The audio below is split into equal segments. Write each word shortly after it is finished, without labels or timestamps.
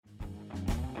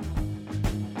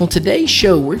On today's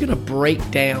show, we're going to break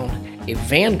down a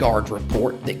Vanguard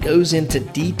report that goes into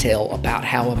detail about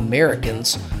how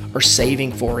Americans are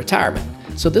saving for retirement.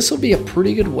 So this will be a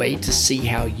pretty good way to see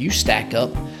how you stack up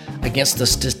against the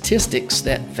statistics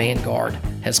that Vanguard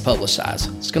has publicized.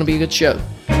 It's going to be a good show.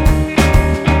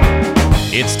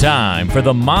 It's time for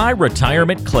the My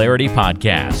Retirement Clarity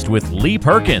Podcast with Lee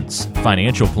Perkins,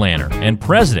 financial planner and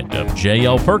president of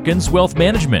J.L. Perkins Wealth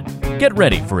Management. Get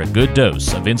ready for a good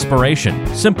dose of inspiration,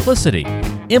 simplicity,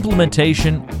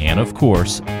 implementation, and of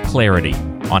course, clarity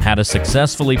on how to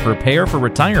successfully prepare for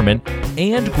retirement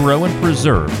and grow and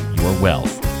preserve your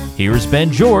wealth. Here's Ben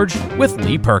George with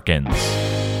Lee Perkins.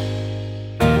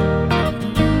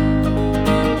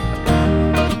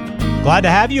 Glad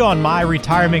to have you on My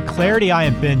Retirement Clarity. I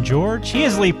am Ben George. He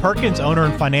is Lee Perkins, owner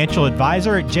and financial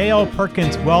advisor at J.L.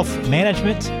 Perkins Wealth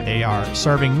Management. They are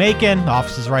serving Macon.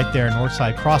 Office is right there in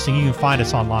Northside Crossing. You can find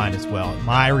us online as well at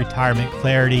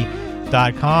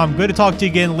myretirementclarity.com. Good to talk to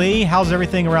you again, Lee. How's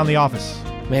everything around the office?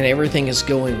 Man, everything is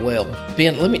going well.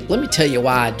 Ben, let me tell you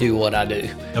why I do what I do.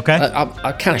 Okay.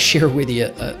 I'll kind of share with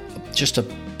you just a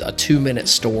 2-minute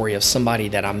story of somebody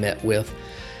that I met with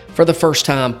for the first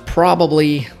time,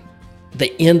 probably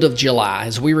the end of July.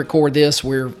 As we record this,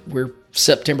 we're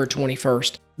September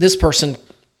 21st. This person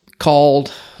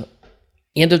called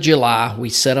end of July. We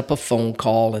set up a phone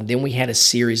call, and then we had a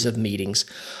series of meetings.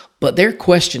 But their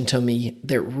question to me,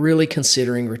 they're really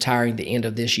considering retiring the end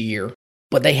of this year,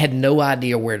 but they had no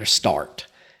idea where to start.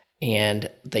 And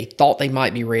they thought they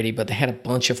might be ready, but they had a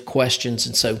bunch of questions.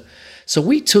 And so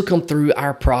we took them through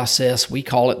our process. We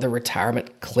call it the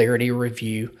Retirement Clarity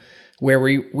Review, where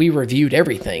we reviewed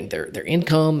everything, their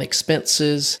income,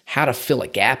 expenses, how to fill a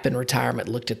gap in retirement,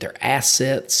 looked at their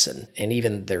assets and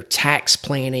even their tax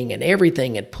planning and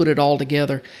everything, and put it all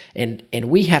together. And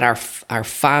we had our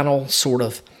final sort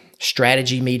of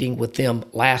strategy meeting with them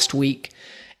last week.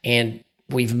 And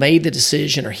we've made the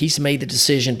decision, or he's made the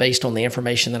decision based on the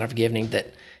information that I've given him,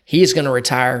 that he is going to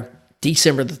retire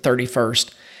December the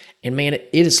 31st. And man, it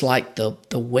is like the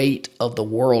weight of the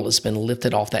world has been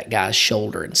lifted off that guy's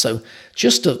shoulder. And so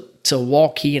just to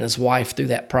walk he and his wife through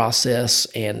that process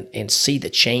and see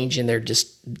the change in their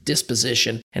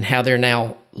disposition and how they're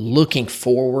now looking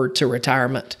forward to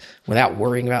retirement without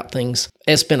worrying about things,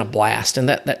 it's been a blast. And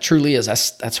that truly is.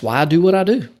 That's why I do what I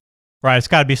do. Right. It's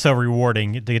got to be so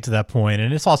rewarding to get to that point.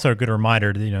 And it's also a good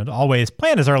reminder to, to always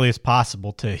plan as early as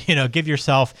possible to, give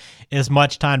yourself as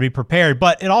much time to be prepared.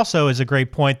 But it also is a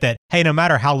great point that, hey, no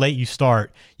matter how late you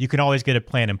start, you can always get a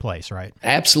plan in place, right?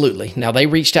 Absolutely. Now, they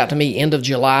reached out to me end of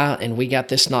July, and we got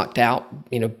this knocked out,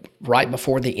 right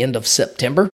before the end of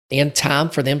September, in time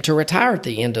for them to retire at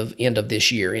the end of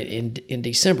this year in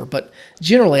December. But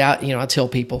generally, I tell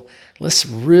people, let's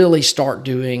really start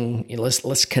doing,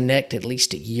 let's connect at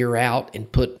least a year out,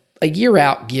 and put a year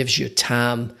out gives you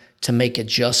time to make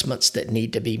adjustments that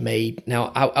need to be made.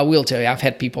 Now, I will tell you, I've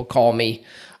had people call me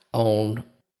on,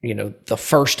 the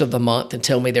first of the month and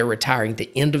tell me they're retiring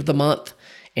the end of the month.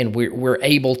 And we're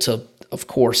able to, of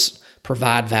course,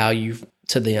 provide value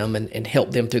to them and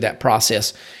help them through that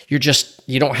process. You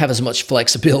don't have as much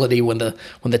flexibility when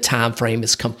the time frame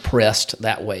is compressed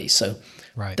that way. So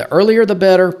right. The earlier the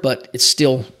better, but it's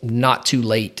still not too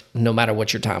late no matter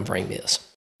what your time frame is.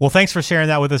 Well, thanks for sharing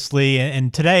that with us, Lee.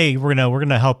 And today we're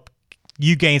gonna help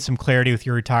you gain some clarity with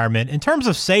your retirement. In terms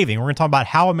of saving, we're going to talk about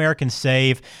how Americans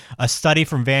save. A study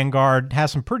from Vanguard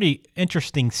has some pretty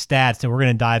interesting stats that we're going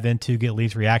to dive into, get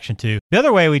Lee's reaction to. The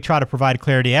other way we try to provide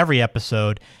clarity every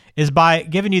episode is by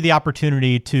giving you the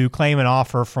opportunity to claim an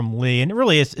offer from Lee. And it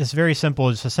really is it's very simple.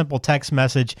 It's a simple text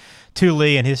message to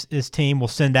Lee, and his team will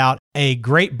send out a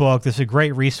great book. This is a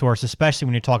great resource, especially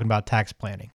when you're talking about tax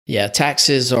planning. Yeah,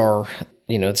 taxes are,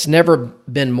 it's never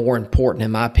been more important,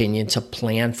 in my opinion, to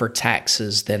plan for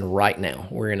taxes than right now.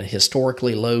 We're in a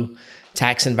historically low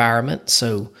tax environment.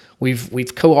 So we've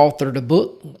co-authored a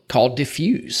book called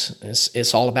Diffuse.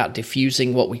 It's all about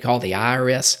diffusing what we call the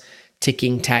IRS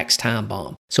ticking tax time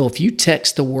bomb. So if you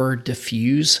text the word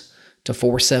diffuse to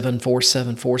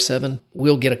 474747,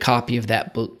 we'll get a copy of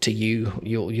that book to you.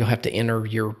 You'll have to enter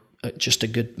your just a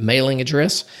good mailing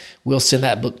address. We'll send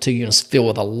that book to you, and it's filled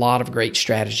with a lot of great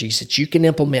strategies that you can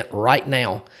implement right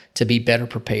now to be better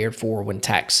prepared for when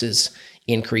taxes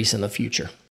increase in the future.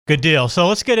 Good deal. So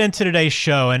let's get into today's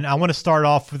show. And I want to start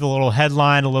off with a little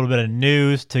headline, a little bit of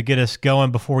news to get us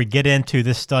going before we get into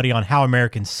this study on how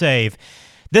Americans save.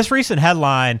 This recent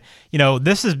headline,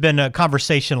 this has been a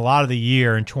conversation a lot of the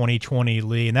year in 2020,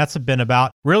 Lee, and that's been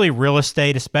about really real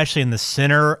estate, especially in the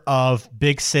center of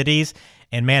big cities.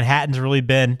 and Manhattan's really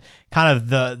been kind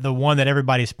of the one that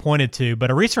everybody's pointed to.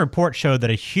 But a recent report showed that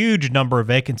a huge number of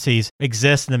vacancies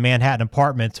exist in the Manhattan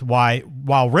apartments,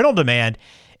 while rental demand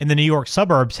in the New York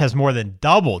suburbs has more than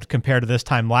doubled compared to this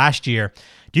time last year.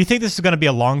 Do you think this is going to be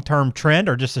a long-term trend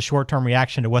or just a short-term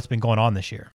reaction to what's been going on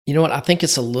this year? You know what? I think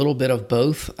it's a little bit of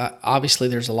both. Obviously,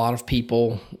 there's a lot of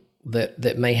people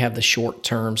that may have the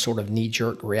short-term sort of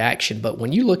knee-jerk reaction. But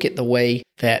when you look at the way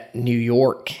that New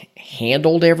York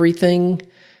handled everything,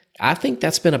 I think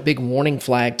that's been a big warning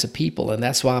flag to people. And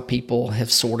that's why people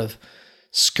have sort of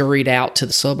scurried out to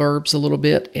the suburbs a little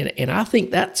bit. And I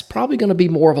think that's probably going to be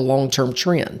more of a long-term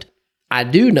trend. I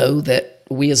do know that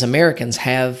we as Americans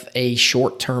have a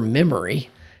short-term memory,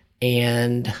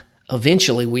 and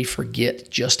eventually we forget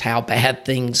just how bad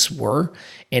things were,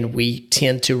 and we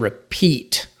tend to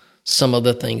repeat some of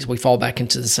the things. We fall back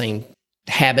into the same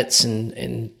habits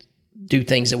and do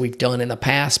things that we've done in the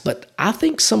past. But I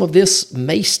think some of this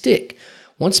may stick.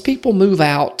 Once people move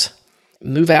out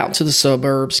into the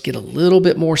suburbs, get a little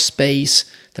bit more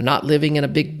space, they're not living in a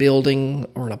big building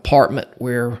or an apartment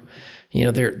where,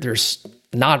 there's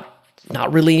not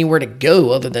really anywhere to go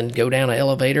other than go down an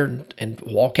elevator and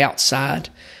walk outside.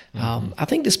 I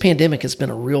think this pandemic has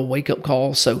been a real wake-up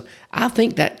call. So I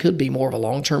think that could be more of a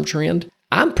long-term trend.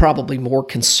 I'm probably more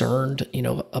concerned,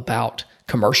 about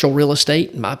commercial real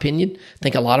estate, in my opinion. I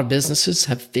think a lot of businesses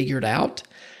have figured out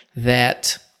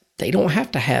that they don't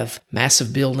have to have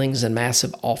massive buildings and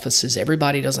massive offices.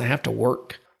 Everybody doesn't have to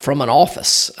work from an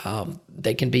office.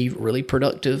 They can be really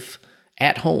productive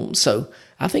at home. So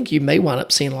I think you may wind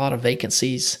up seeing a lot of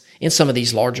vacancies in some of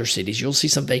these larger cities. You'll see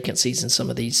some vacancies in some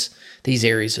of these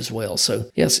areas as well. So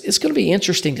yes, it's going to be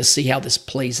interesting to see how this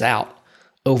plays out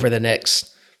over the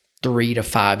next 3 to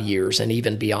 5 years and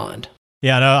even beyond.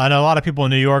 Yeah, I know a lot of people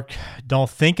in New York don't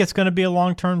think it's going to be a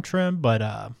long-term trend,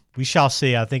 but we shall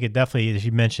see. I think it definitely, as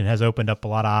you mentioned, has opened up a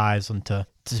lot of eyes into,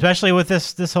 especially with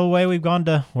this whole way we've gone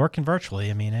to working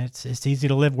virtually. I mean, it's easy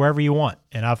to live wherever you want,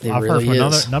 and I've heard from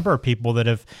a number of people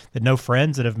that know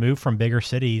friends that have moved from bigger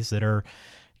cities that are,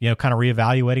 kind of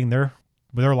reevaluating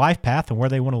their life path and where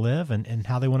they want to live and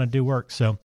how they want to do work.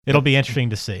 So it'll be interesting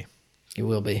to see. It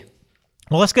will be.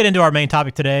 Well, let's get into our main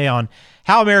topic today on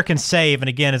how Americans save. And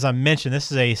again, as I mentioned,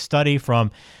 this is a study from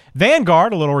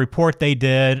Vanguard, a little report they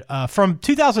did from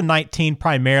 2019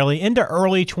 primarily into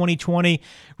early 2020,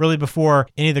 really before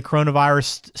any of the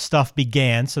coronavirus stuff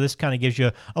began. So this kind of gives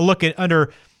you a look at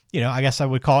under, I guess I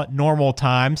would call it normal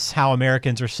times, how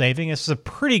Americans are saving. This is a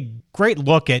pretty great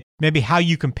look at maybe how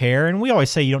you compare. And we always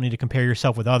say you don't need to compare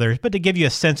yourself with others, but to give you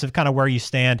a sense of kind of where you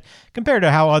stand compared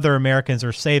to how other Americans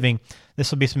are saving, this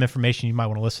will be some information you might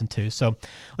want to listen to. So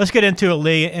let's get into it,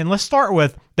 Lee, and let's start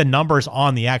with the numbers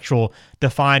on the actual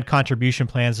defined contribution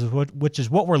plans, which is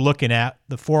what we're looking at,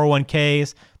 the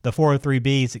 401ks, the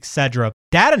 403bs, et cetera.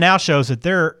 Data now shows that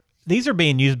these are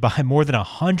being used by more than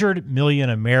 100 million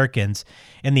Americans,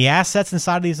 and the assets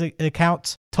inside of these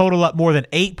accounts total up more than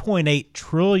 $8.8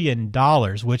 trillion,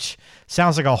 which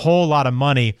sounds like a whole lot of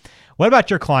money. What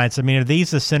about your clients? I mean, are these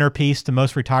the centerpiece to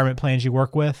most retirement plans you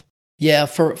work with? Yeah,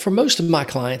 for most of my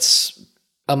clients,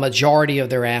 a majority of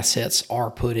their assets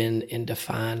are put in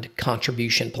defined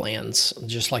contribution plans,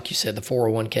 just like you said, the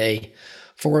 401k,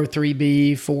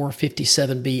 403b,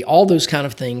 457b, all those kind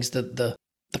of things, the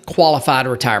qualified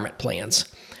retirement plans.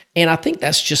 And I think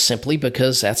that's just simply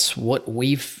because that's what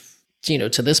we've, to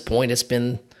this point, it's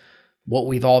been what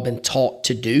we've all been taught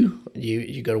to do.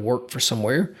 You go to work for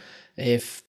somewhere.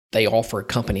 If they offer a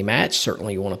company match,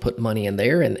 certainly you want to put money in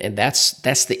there. And that's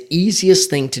the easiest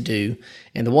thing to do.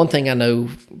 And the one thing I know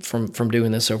from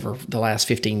doing this over the last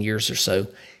 15 years or so,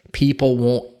 people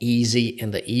want easy.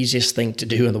 And the easiest thing to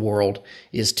do in the world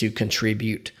is to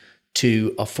contribute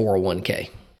to a 401k.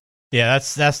 Yeah,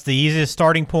 that's the easiest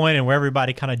starting point and where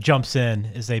everybody kind of jumps in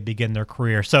as they begin their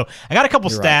career. So I got a couple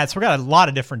stats. Right. We got a lot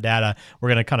of different data we're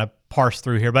going to kind of parse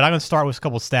through here, but I'm going to start with a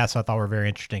couple of stats I thought were very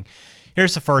interesting.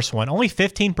 Here's the first one. Only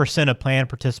 15% of plan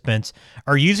participants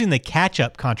are using the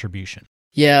catch-up contribution.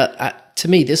 Yeah, to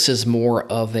me, this is more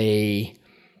of an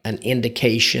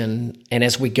indication. And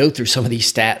as we go through some of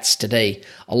these stats today,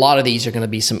 a lot of these are going to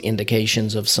be some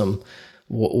indications of some,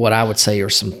 what I would say are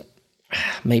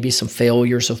maybe some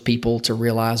failures of people to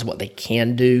realize what they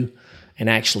can do and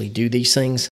actually do these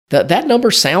things. That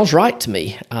number sounds right to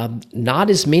me. Not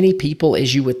as many people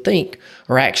as you would think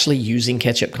are actually using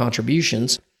catch-up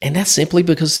contributions. And that's simply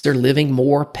because they're living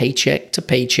more paycheck to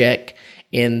paycheck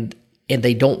and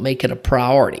they don't make it a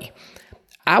priority.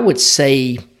 I would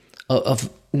say,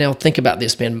 now think about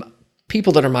this, Ben.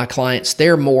 People that are my clients,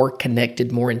 they're more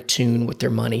connected, more in tune with their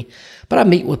money. But I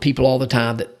meet with people all the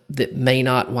time that may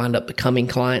not wind up becoming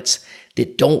clients.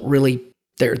 that don't really,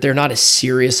 they're not as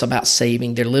serious about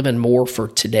saving. They're living more for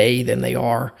today than they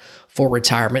are for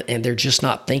retirement, and they're just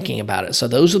not thinking about it. So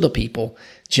those are the people,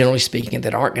 generally speaking,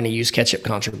 that aren't going to use catch-up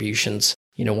contributions,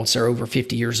 once they're over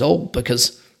 50 years old,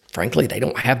 because frankly, they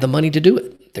don't have the money to do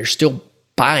it. They're still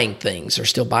buying things. They're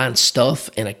still buying stuff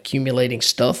and accumulating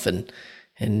stuff and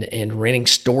renting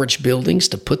storage buildings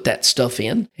to put that stuff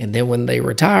in. And then when they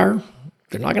retire,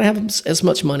 they're not going to have as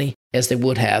much money as they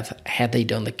would have had they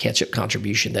done the catch-up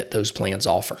contribution that those plans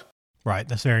offer. Right.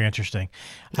 That's very interesting.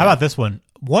 How about this one?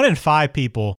 1 in 5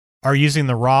 people are using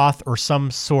the Roth or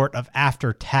some sort of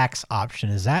after-tax option.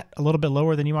 Is that a little bit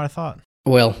lower than you might have thought?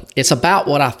 Well, it's about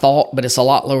what I thought, but it's a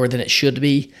lot lower than it should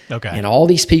be. Okay. And all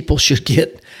these people should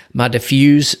get my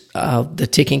Diffuse, the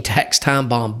Ticking Tax Time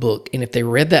Bomb book. And if they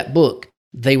read that book,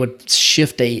 they would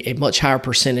shift a much higher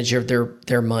percentage of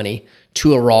their money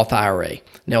to a Roth IRA.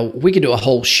 Now, we could do a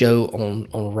whole show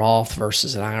on Roth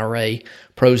versus an IRA,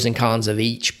 pros and cons of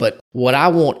each, but what I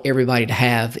want everybody to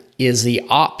have is the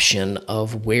option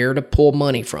of where to pull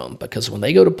money from, because when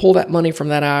they go to pull that money from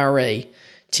that IRA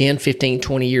 10, 15,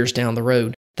 20 years down the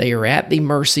road, they are at the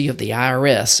mercy of the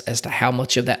IRS as to how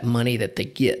much of that money that they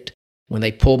get. When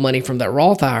they pull money from that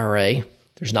Roth IRA,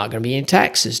 there's not going to be any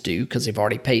taxes due because they've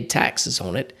already paid taxes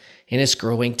on it, and it's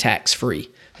growing tax-free.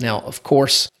 Now, of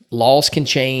course, laws can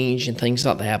change and things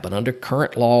like that, but under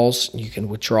current laws, you can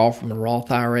withdraw from a Roth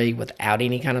IRA without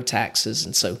any kind of taxes.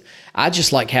 And so I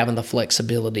just like having the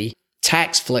flexibility,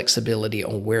 tax flexibility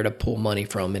on where to pull money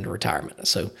from in retirement.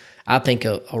 So I think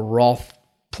a Roth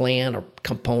plan or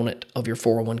component of your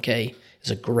 401k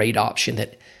is a great option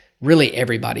that really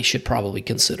everybody should probably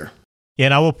consider. Yeah,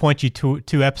 and I will point you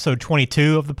to episode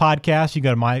 22 of the podcast. You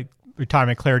go to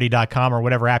myretirementclarity.com or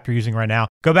whatever app you're using right now.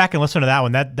 Go back and listen to that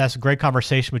one. That's a great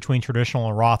conversation between traditional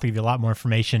and Roth. I'll give you a lot more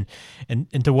information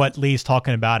into what Lee's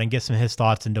talking about and get some of his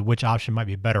thoughts into which option might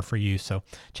be better for you. So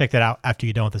check that out after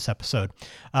you're done with this episode.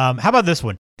 How about this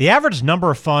one? The average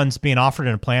number of funds being offered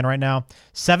in a plan right now,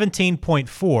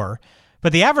 17.4,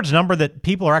 but the average number that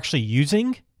people are actually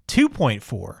using,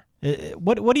 2.4.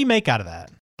 What do you make out of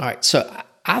that? All right, so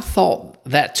I thought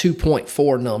that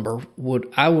 2.4 number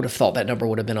would have thought that number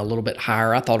would have been a little bit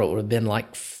higher. I thought it would have been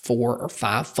like 4 or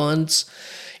 5 funds.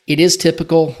 It is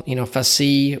typical, if I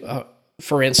see,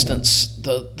 for instance,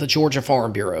 the Georgia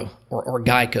Farm Bureau or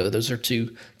Geico, those are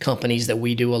 2 companies that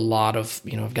we do a lot of,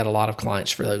 I've got a lot of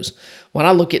clients for those. When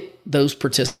I look at those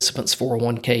participants'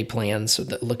 401k plans, so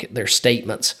that look at their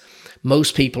statements,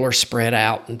 most people are spread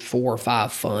out in 4 or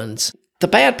 5 funds. The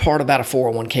bad part about a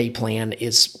 401k plan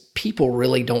is people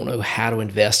really don't know how to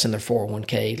invest in their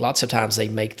 401k. Lots of times they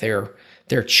make their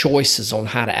choices on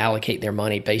how to allocate their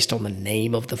money based on the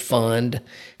name of the fund.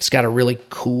 It's got a really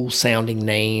cool sounding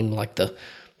name like the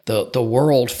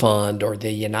World Fund or the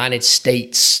United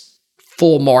States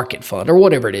Full Market Fund or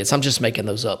whatever it is. I'm just making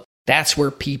those up. That's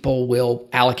where people will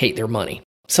allocate their money.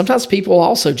 Sometimes people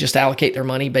also just allocate their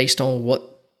money based on what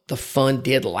the fund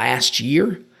did last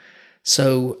year.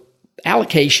 So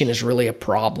allocation is really a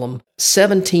problem.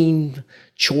 17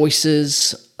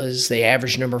 choices is the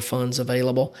average number of funds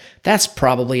available. That's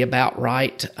probably about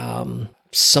right.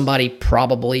 Somebody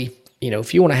probably,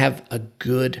 if you want to have a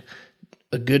good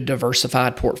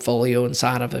diversified portfolio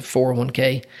inside of a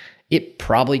 401k, it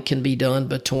probably can be done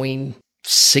between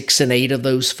 6 and 8 of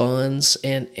those funds.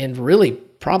 And really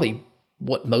probably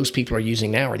what most people are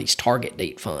using now are these target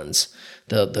date funds,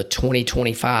 the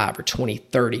 2025 or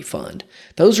 2030 fund.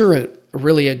 Those are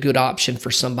really a good option for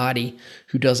somebody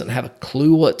who doesn't have a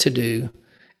clue what to do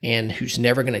and who's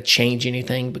never going to change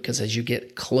anything, because as you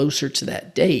get closer to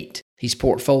that date, these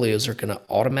portfolios are going to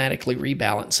automatically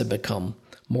rebalance and become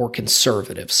more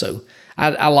conservative. So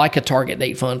I like a target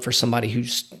date fund for somebody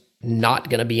who's not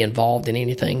going to be involved in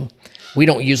anything. We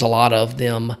don't use a lot of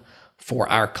them for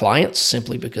our clients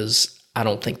simply because I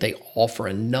don't think they offer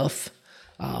enough,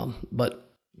 but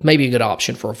maybe a good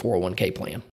option for a 401k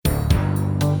plan.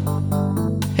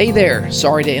 Hey there,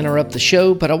 sorry to interrupt the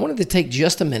show, but I wanted to take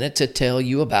just a minute to tell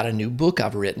you about a new book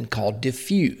I've written called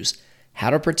Diffuse: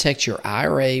 How to Protect Your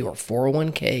IRA or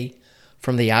 401k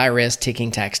from the IRS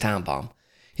Ticking Tax Time Bomb.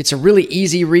 It's a really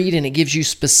easy read, and it gives you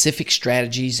specific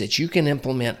strategies that you can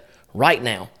implement right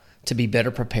now to be better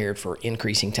prepared for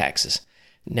increasing taxes.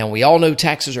 Now, we all know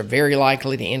taxes are very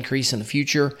likely to increase in the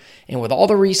future, and with all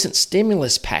the recent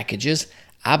stimulus packages,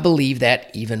 I believe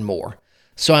that even more.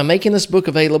 So I'm making this book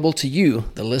available to you,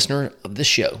 the listener of this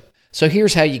show. So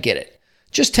here's how you get it.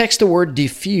 Just text the word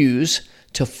Diffuse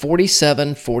to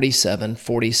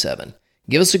 474747.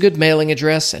 Give us a good mailing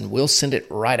address and we'll send it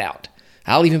right out.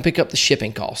 I'll even pick up the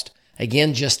shipping cost.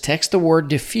 Again, just text the word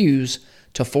Diffuse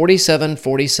to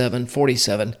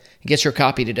 474747 and get your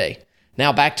copy today.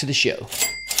 Now back to the show.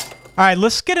 All right,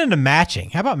 let's get into matching.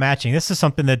 How about matching? This is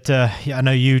something that I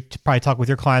know you probably talk with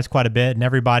your clients quite a bit, and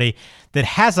everybody that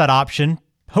has that option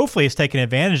hopefully is taking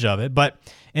advantage of it. But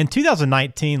in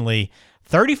 2019, Lee,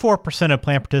 34% of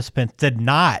plan participants did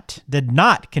not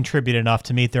contribute enough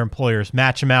to meet their employer's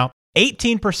match amount.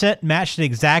 18% matched it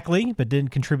exactly, but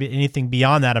didn't contribute anything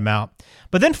beyond that amount.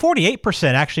 But then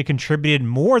 48% actually contributed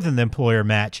more than the employer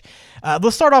match.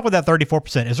 Let's start off with that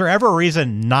 34%. Is there ever a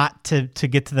reason not to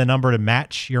get to the number to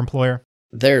match your employer?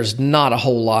 There's not a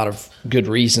whole lot of good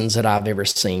reasons that I've ever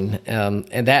seen.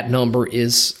 And that number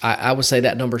is, I would say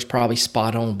that number is probably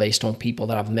spot on based on people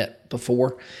that I've met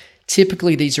before.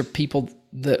 Typically, these are people,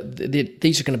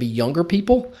 these are going to be younger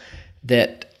people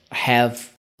that have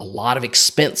a lot of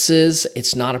expenses.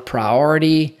 It's not a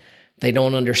priority. They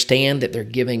don't understand that they're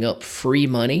giving up free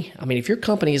money. I mean, if your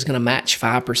company is going to match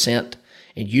 5%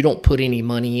 and you don't put any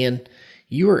money in,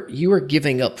 you are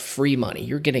giving up free money.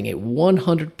 You're getting a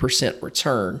 100%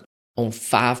 return on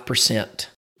 5%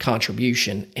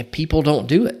 contribution, and people don't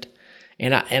do it.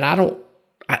 And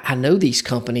I know these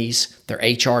companies, their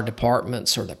HR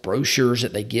departments or the brochures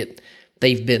that they get,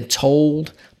 they've been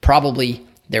told, probably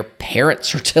their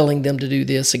parents are telling them to do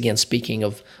this. Again, speaking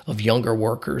of younger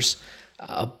workers.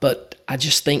 But I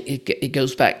just think it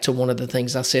goes back to one of the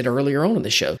things I said earlier on in the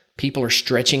show. People are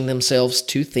stretching themselves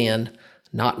too thin,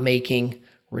 not making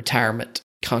retirement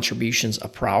contributions a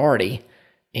priority.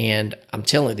 And I'm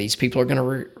telling you, these people are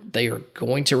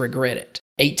going to regret it.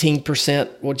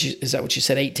 18%, is that what you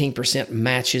said? 18%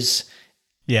 matches.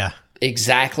 Yeah.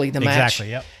 Exactly the match.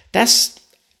 Exactly, yep.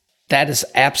 That is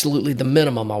absolutely the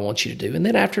minimum I want you to do. And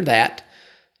then after that,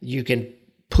 you can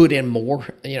put in more.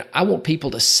 I want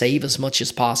people to save as much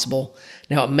as possible.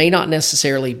 Now, it may not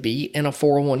necessarily be in a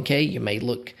 401k. You may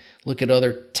look at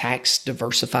other tax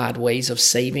diversified ways of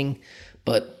saving.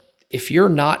 But if you're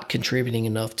not contributing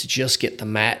enough to just get the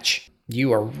match,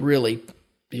 you're really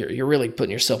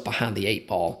putting yourself behind the eight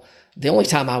ball. The only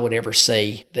time I would ever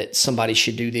say that somebody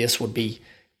should do this would be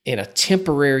in a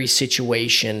temporary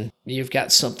situation. You've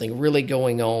got something really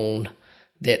going on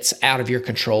that's out of your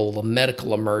control, a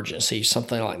medical emergency,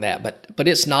 something like that. But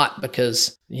it's not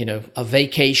because, a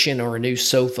vacation or a new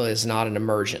sofa is not an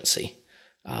emergency.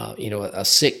 A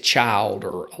sick child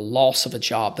or a loss of a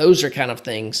job. Those are kind of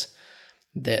things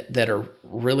that are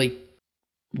really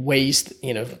ways,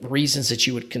 reasons that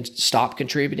you would stop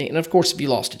contributing. And of course, if you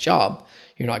lost a job,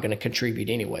 you're not going to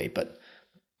contribute anyway, but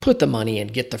put the money in,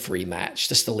 get the free match.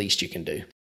 That's the least you can do.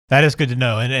 That is good to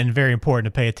know and very important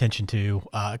to pay attention to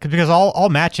because all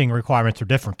matching requirements are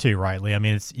different too, right, Lee? I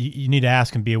mean, you need to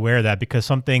ask and be aware of that because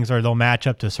some things they'll match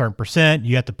up to a certain percent.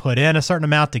 You have to put in a certain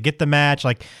amount to get the match.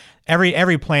 Like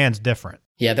every plan's different.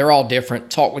 Yeah, they're all different.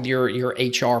 Talk with your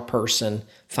HR person,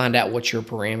 find out what your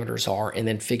parameters are, and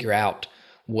then figure out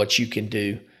what you can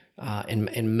do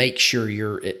and make sure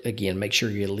you're at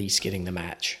least getting the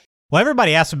match. Well,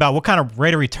 everybody asks about what kind of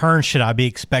rate of return should I be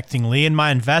expecting, Lee, in my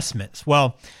investments?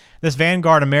 Well, this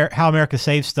Vanguard How America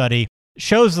Saves study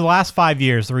shows the last 5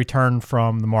 years the return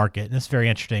from the market. And it's very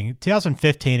interesting. In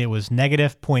 2015, it was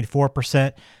negative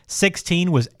 0.4%.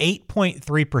 16 was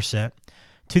 8.3%.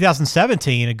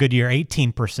 2017, a good year,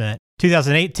 18%.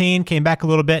 2018 came back a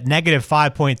little bit, negative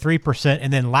 5.3%.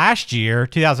 And then last year,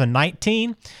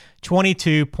 2019,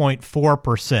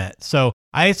 22.4%. So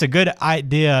I think it's a good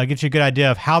idea, gives you a good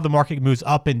idea of how the market moves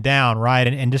up and down, right?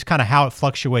 And just kind of how it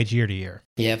fluctuates year to year.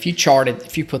 Yeah, if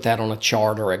you put that on a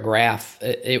chart or a graph,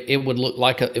 it would look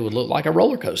like a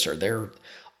roller coaster. There are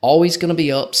always going to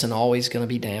be ups and always going to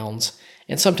be downs.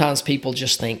 And sometimes people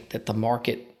just think that the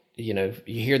market, you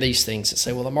hear these things that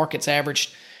say, well, the market's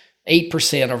averaged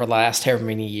 8% over the last however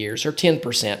many years or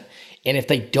 10%. And if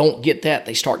they don't get that,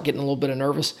 they start getting a little bit of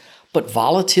nervous. But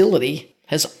volatility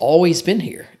has always been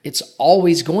here. It's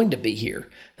always going to be here.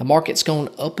 The market's gone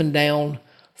up and down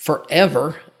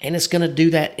forever, and it's going to do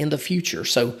that in the future.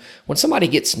 So when somebody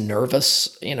gets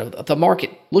nervous, the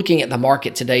market, looking at the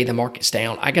market today, the market's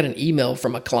down. I got an email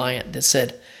from a client that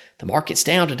said, the market's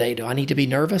down today. Do I need to be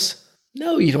nervous?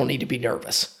 No, you don't need to be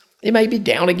nervous. It may be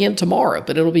down again tomorrow,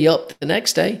 but it'll be up the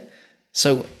next day.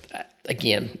 So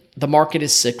again, the market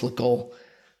is cyclical.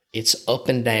 It's up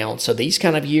and down. So these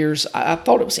kind of years, I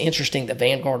thought it was interesting that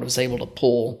Vanguard was able to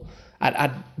pull.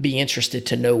 I'd be interested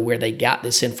to know where they got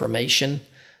this information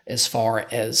as far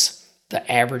as the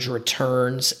average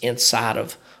returns inside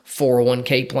of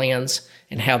 401k plans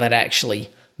and how that actually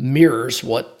mirrors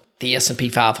what the S&P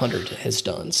 500 has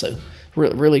done. So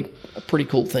really a pretty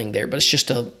cool thing there. But it's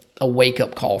just a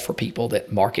wake-up call for people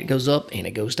that market goes up and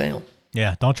it goes down.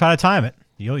 Yeah, don't try to time it.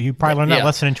 You probably learned that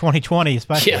lesson in 2020,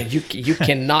 especially. Yeah, you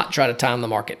cannot try to time the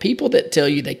market. People that tell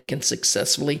you they can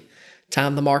successfully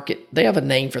time the market, they have a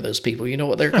name for those people. You know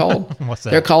what they're called? What's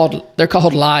that? They're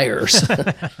called liars.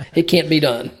 It can't be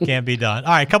done. Can't be done.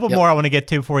 All right, a couple more I want to get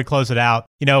to before we close it out.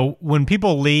 When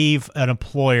people leave an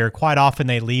employer, quite often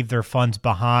they leave their funds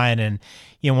behind and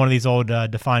one of these old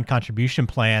defined contribution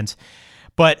plans.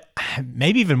 But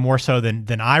maybe even more so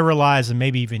than I realize, and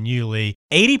maybe even you, Lee,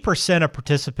 80% of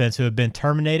participants who have been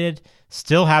terminated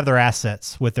still have their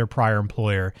assets with their prior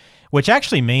employer, which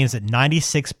actually means that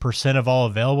 96% of all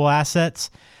available assets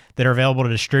that are available to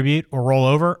distribute or roll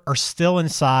over are still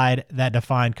inside that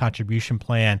defined contribution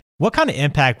plan. What kind of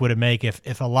impact would it make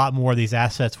if a lot more of these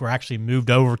assets were actually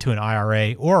moved over to an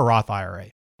IRA or a Roth IRA?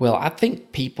 Well, I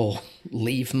think people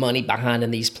leave money behind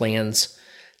in these plans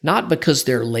not because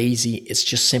they're lazy. It's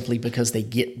just simply because they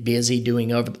get busy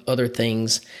doing other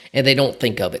things and they don't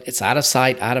think of it. It's out of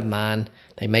sight, out of mind.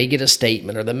 They may get a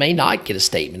statement or they may not get a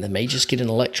statement. They may just get an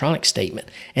electronic statement.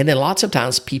 And then lots of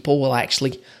times people will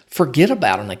actually forget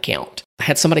about an account. I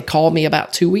had somebody call me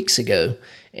about 2 weeks ago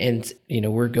and,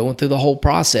 we're going through the whole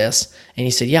process. And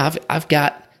he said, yeah, I've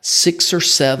got 6 or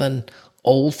 7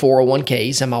 old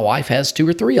 401ks and my wife has 2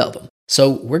 or 3 of them.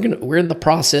 So we're in the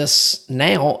process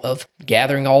now of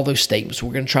gathering all those statements.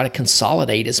 We're going to try to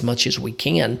consolidate as much as we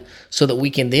can so that we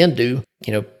can then do,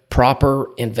 proper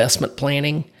investment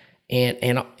planning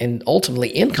and ultimately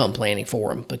income planning for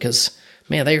them because,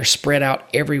 man, they are spread out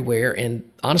everywhere and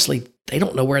honestly, they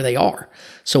don't know where they are.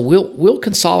 So we'll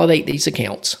consolidate these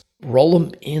accounts, roll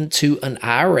them into an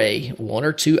IRA, 1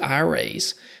 or 2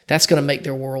 IRAs. That's going to make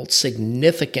their world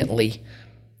significantly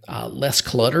less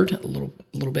cluttered, a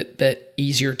little bit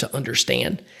easier to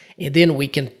understand, and then we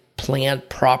can plan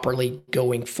properly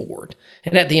going forward.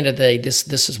 And at the end of the day,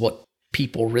 this is what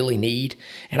people really need.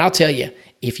 And I'll tell you,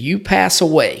 if you pass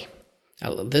away,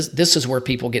 this is where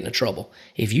people get into trouble.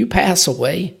 If you pass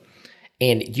away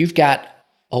and you've got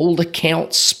old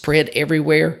accounts spread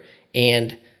everywhere,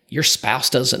 and your spouse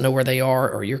doesn't know where they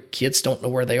are, or your kids don't know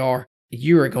where they are,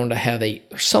 you are going to have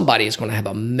somebody is going to have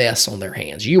a mess on their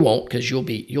hands. You won't because you'll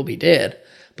be dead,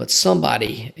 but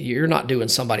you're not doing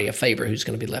somebody a favor who's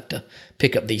going to be left to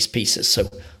pick up these pieces. So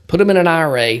put them in an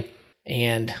IRA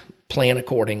and plan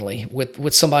accordingly.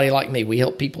 With somebody like me, we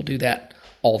help people do that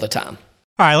all the time.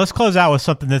 All right, let's close out with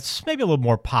something that's maybe a little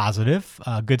more positive,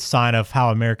 a good sign of how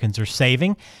Americans are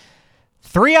saving.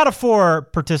 3 out of 4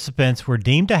 participants were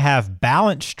deemed to have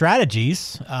balanced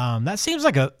strategies. That seems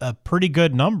like a pretty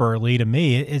good number, Lee, to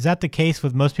me. Is that the case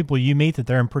with most people you meet, that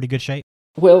they're in pretty good shape?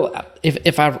 Well,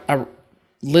 if I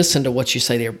listen to what you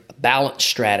say there, balanced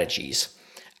strategies,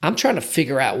 I'm trying to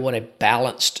figure out what a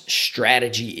balanced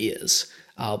strategy is.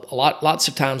 Lots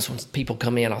of times when people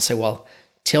come in, I'll say, well,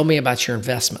 tell me about your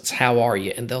investments. How are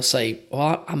you? And they'll say,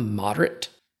 well, I'm moderate.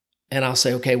 And I'll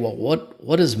say, okay, well,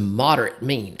 what does moderate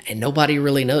mean? And nobody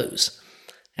really knows.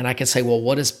 And I can say, well,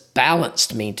 what does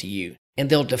balanced mean to you? And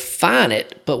they'll define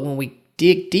it, but when we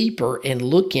dig deeper and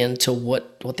look into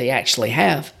what they actually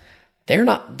have, they're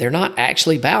not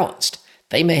actually balanced.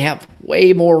 They may have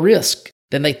way more risk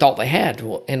than they thought they had.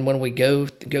 And when we go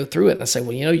through it, and I say,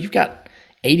 well, you've got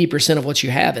 80% of what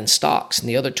you have in stocks and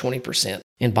the other 20%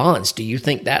 in bonds. Do you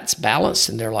think that's balanced?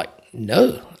 And they're like,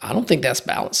 no, I don't think that's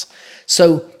balanced.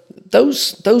 So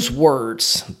those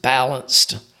words,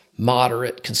 balanced,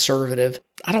 moderate, conservative,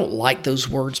 I don't like those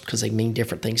words because they mean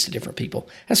different things to different people.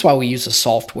 That's why we use a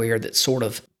software that sort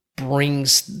of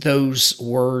brings those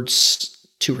words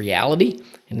to reality.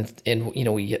 And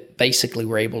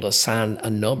we're able to assign a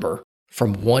number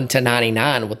from 1 to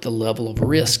 99 with the level of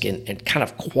risk and kind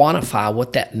of quantify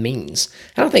what that means.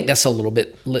 And I think that's a little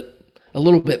bit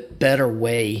better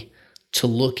way to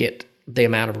look at the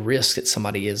amount of risk that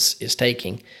somebody is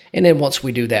taking. And then once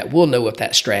we do that, we'll know if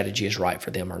that strategy is right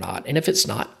for them or not. And if it's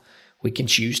not, we can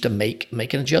choose to make an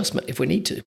adjustment if we need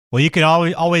to. Well, you can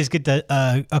always get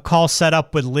a call set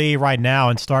up with Lee right now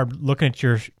and start looking at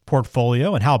your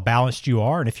portfolio and how balanced you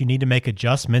are. And if you need to make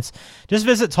adjustments, just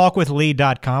visit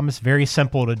talkwithlee.com. It's very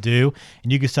simple to do.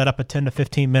 And you can set up a 10 to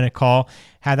 15-minute call,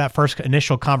 have that first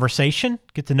initial conversation,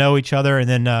 get to know each other, and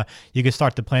then you can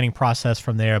start the planning process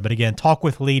from there. But again,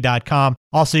 talkwithlee.com.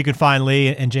 Also, you can find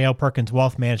Lee and J.L. Perkins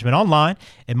Wealth Management online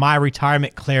at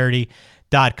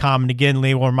myretirementclarity.com. And again,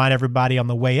 Lee will remind everybody on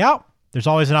the way out, there's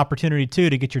always an opportunity, too,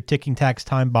 to get your Ticking Tax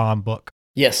Time Bomb book.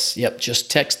 Yes. Yep. Just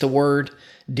text the word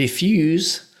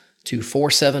diffuse to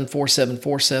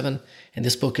 474747. And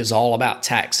this book is all about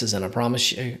taxes. And I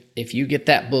promise you, if you get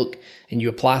that book and you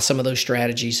apply some of those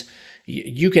strategies,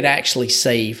 you could actually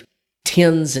save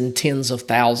tens and tens of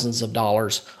thousands of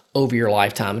dollars over your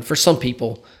lifetime. And for some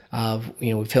people,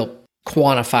 we've helped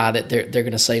quantify that they're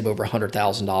going to save over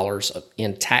 $100,000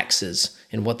 in taxes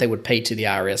and what they would pay to the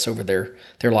IRS over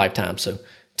their lifetime. So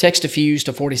text DEFUSE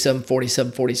to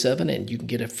 474747 and you can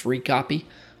get a free copy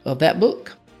of that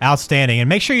book. Outstanding. And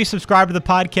make sure you subscribe to the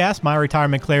podcast, My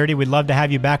Retirement Clarity. We'd love to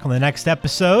have you back on the next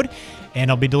episode, and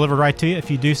it'll be delivered right to you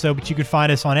if you do so. But you can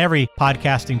find us on every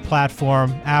podcasting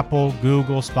platform, Apple,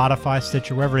 Google, Spotify,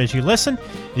 Stitcher, wherever it is you listen.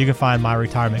 You can find My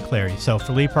Retirement Clarity. So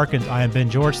for Lee Perkins, I am Ben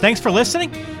George. Thanks for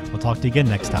listening. We'll talk to you again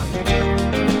next time.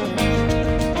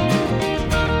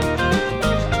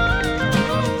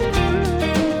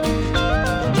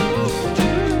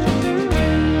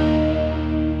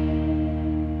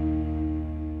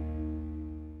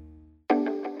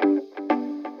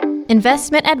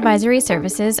 Investment advisory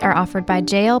services are offered by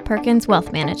J.L. Perkins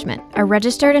Wealth Management, a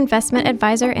registered investment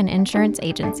advisor and insurance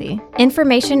agency.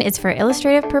 Information is for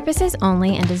illustrative purposes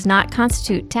only and does not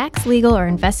constitute tax, legal, or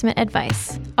investment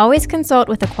advice. Always consult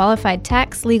with a qualified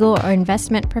tax, legal, or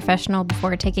investment professional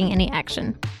before taking any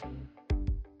action.